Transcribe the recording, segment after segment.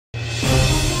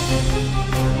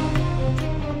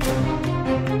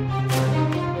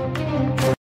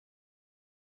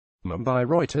announcement by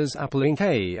Reuters. Apple Inc.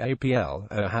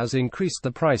 (APL) has increased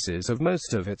the prices of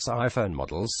most of its iPhone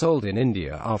models sold in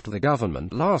India after the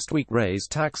government last week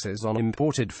raised taxes on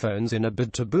imported phones in a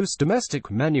bid to boost domestic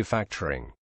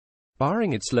manufacturing.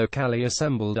 Barring its locally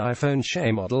assembled iPhone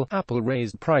SE model, Apple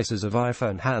raised prices of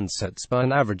iPhone handsets by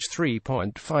an average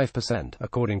 3.5%,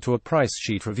 according to a price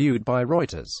sheet reviewed by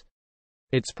Reuters.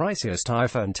 Its priciest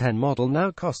iPhone X model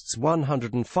now costs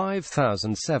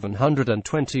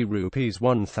 105,720 rupees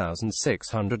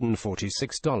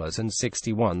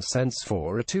 $1,646.61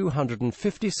 for a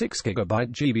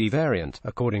 256GB GB variant,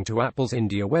 according to Apple's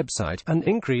India website, an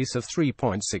increase of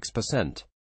 3.6%.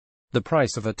 The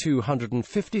price of a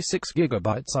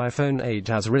 256GB iPhone Age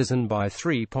has risen by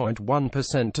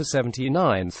 3.1% to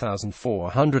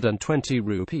 79,420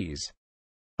 rupees.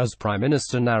 As Prime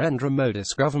Minister Narendra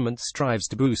Modi's government strives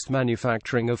to boost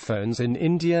manufacturing of phones in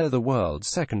India, the world's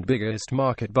second biggest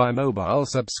market by mobile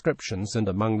subscriptions and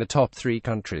among the top 3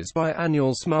 countries by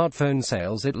annual smartphone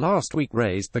sales, it last week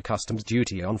raised the customs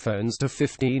duty on phones to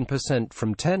 15%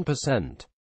 from 10%.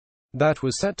 That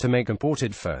was set to make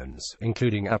imported phones,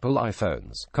 including Apple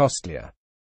iPhones, costlier.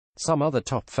 Some other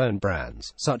top phone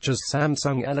brands, such as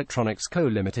Samsung Electronics Co.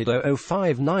 Limited,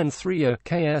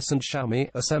 05930KS and Xiaomi,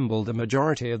 assemble the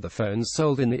majority of the phones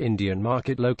sold in the Indian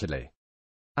market locally.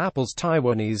 Apple's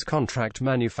Taiwanese contract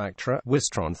manufacturer,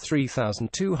 Wistron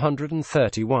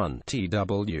 3231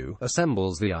 TW,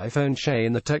 assembles the iPhone SE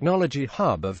in the technology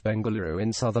hub of Bengaluru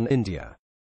in southern India.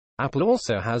 Apple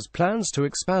also has plans to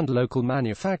expand local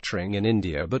manufacturing in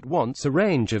India but wants a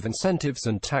range of incentives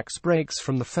and tax breaks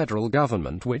from the federal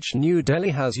government which New Delhi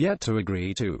has yet to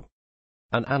agree to.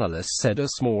 An analyst said a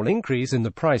small increase in the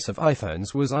price of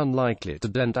iPhones was unlikely to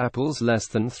dent Apple's less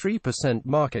than 3%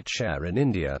 market share in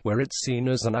India, where it's seen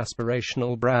as an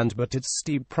aspirational brand, but its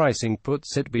steep pricing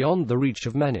puts it beyond the reach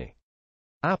of many.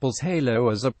 Apple's halo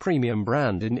as a premium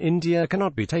brand in India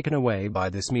cannot be taken away by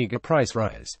this meager price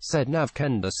rise, said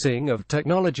Navkender Singh of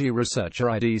technology researcher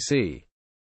IDC.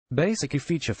 Basic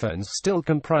feature phones still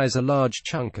comprise a large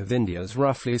chunk of India's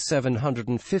roughly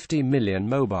 750 million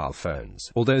mobile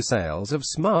phones, although sales of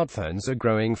smartphones are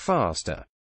growing faster.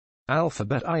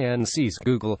 Alphabet Inc.'s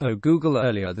Google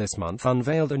earlier this month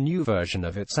unveiled a new version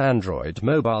of its Android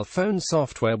mobile phone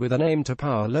software with an aim to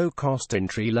power low-cost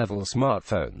entry-level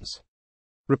smartphones.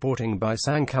 Reporting by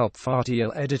Sankalp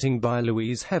Fatiyal, editing by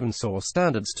Louise Heavensor.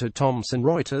 Standards to Thomson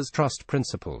Reuters Trust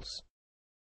Principles.